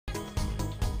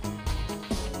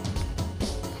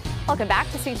Welcome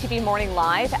back to CTV Morning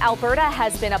Live. Alberta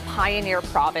has been a pioneer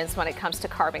province when it comes to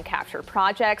carbon capture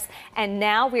projects, and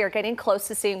now we are getting close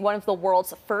to seeing one of the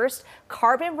world's first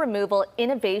carbon removal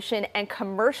innovation and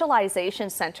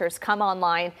commercialization centers come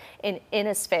online in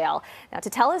Innisfail. Now, to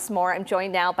tell us more, I'm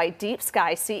joined now by Deep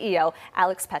Sky CEO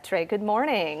Alex Petre. Good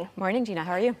morning. Morning, Gina.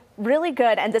 How are you? Really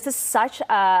good, and this is such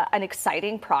an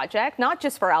exciting project, not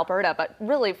just for Alberta, but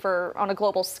really on a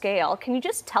global scale. Can you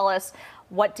just tell us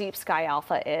what Deep Sky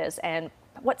Alpha is and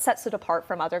what sets it apart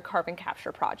from other carbon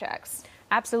capture projects?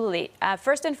 Absolutely.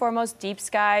 First and foremost, Deep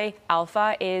Sky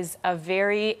Alpha is a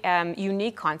very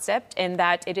unique concept in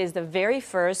that it is the very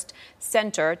first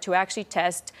center to actually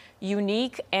test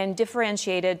unique and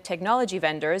differentiated technology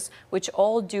vendors, which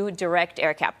all do direct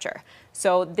air capture.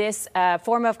 So this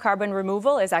form of carbon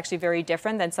removal is actually very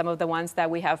different than some of the ones that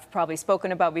we have probably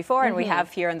spoken about before and we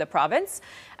have here in the province.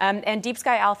 And Deep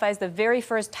Sky Alpha is the very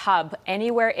first hub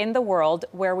anywhere in the world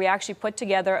where we actually put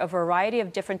together a variety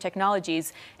of different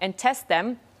technologies and test them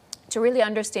to really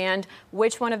understand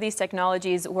which one of these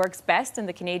technologies works best in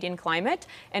the Canadian climate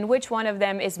and which one of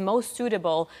them is most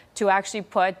suitable to actually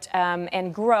put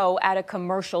and grow at a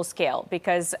commercial scale,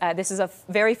 because this is a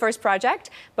very first project,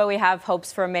 but we have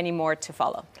hopes for many more to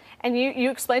follow. And you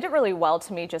explained it really well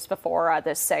to me just before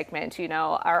this segment. You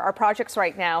know, our projects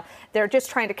right now, they're just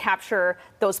trying to capture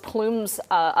those plumes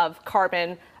of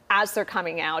carbon as they're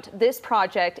coming out. This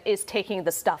project is taking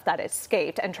the stuff that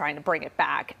escaped and trying to bring it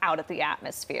back out of the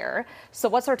atmosphere. So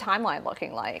what's our timeline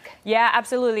looking like? Yeah,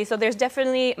 absolutely. So there's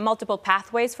definitely multiple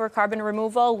pathways for carbon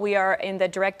removal. We are in the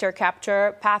direct air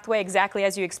capture pathway, exactly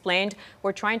as you explained.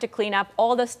 We're trying to clean up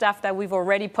all the stuff that we've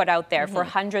already put out there for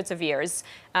hundreds of years.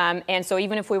 And so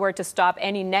even if we were to stop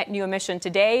any net new emission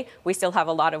today, we still have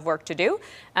a lot of work to do.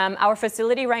 Our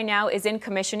facility right now is in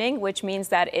commissioning, which means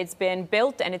that it's been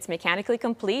built and it's mechanically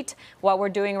complete. What we're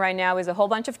doing right now is a whole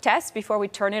bunch of tests before we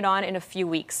turn it on in a few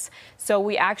weeks. So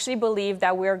we actually believe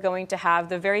that we're going to have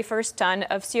the very first ton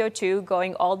of CO2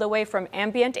 going all the way from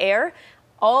ambient air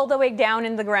all the way down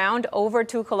in the ground, over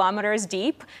 2 kilometers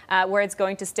deep, where it's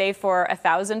going to stay for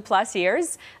 1,000+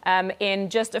 years in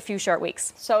just a few short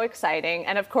weeks. So exciting.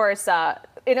 And of course,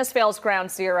 Innisfail's ground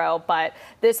zero, but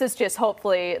this is just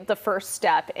hopefully the first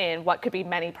step in what could be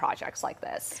many projects like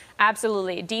this.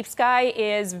 Absolutely. Deep Sky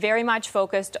is very much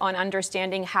focused on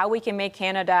understanding how we can make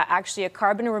Canada actually a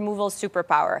carbon removal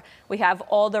superpower. We have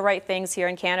all the right things here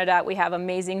in Canada. We have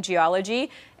amazing geology.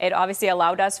 It obviously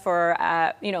allowed us for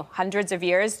hundreds of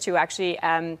years to actually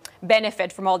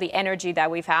benefit from all the energy that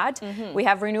we've had. We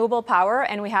have renewable power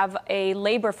and we have a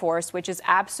labor force which is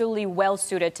absolutely well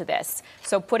suited to this.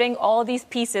 So putting all these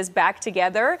pieces back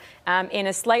together in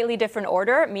a slightly different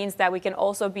order means that we can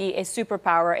also be a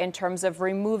superpower in terms of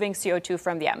removing CO2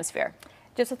 from the atmosphere.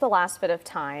 Just with the last bit of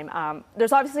time,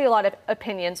 there's obviously a lot of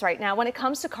opinions right now when it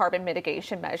comes to carbon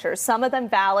mitigation measures. Some of them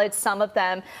valid, some of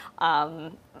them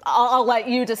I'll let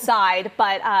you decide.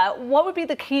 But what would be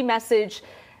the key message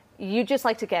you'd just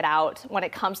like to get out when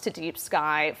it comes to Deep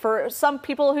Sky for some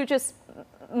people who just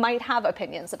might have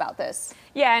opinions about this?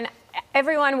 Yeah, and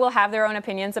everyone will have their own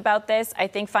opinions about this. I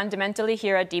think fundamentally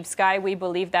here at Deep Sky, we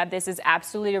believe that this is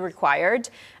absolutely required.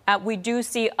 We do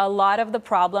see a lot of the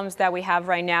problems that we have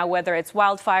right now, whether it's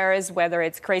wildfires, whether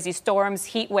it's crazy storms,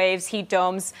 heat waves, heat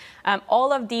domes.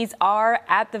 All of these are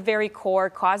at the very core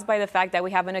caused by the fact that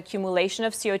we have an accumulation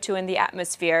of CO2 in the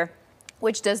atmosphere,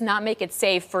 which does not make it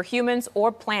safe for humans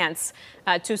or plants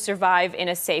to survive in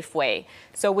a safe way.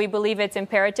 So we believe it's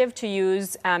imperative to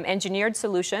use engineered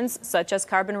solutions such as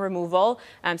carbon removal,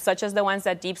 such as the ones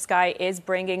that Deep Sky is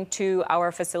bringing to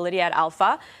our facility at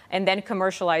Alpha and then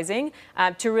commercializing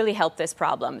to really help this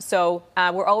problem. So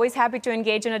we're always happy to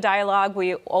engage in a dialogue.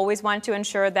 We always want to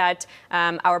ensure that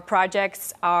our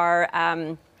projects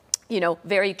are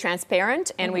very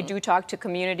transparent, and we do talk to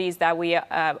communities that we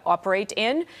operate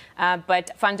in,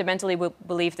 but fundamentally we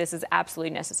believe this is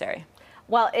absolutely necessary.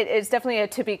 Well, it is definitely a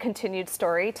to-be-continued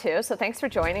story, too, so thanks for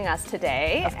joining us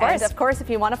today. Of course. And of course, if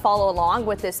you want to follow along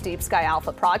with this Deep Sky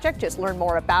Alpha project, just learn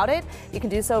more about it, you can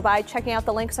do so by checking out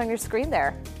the links on your screen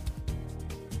there.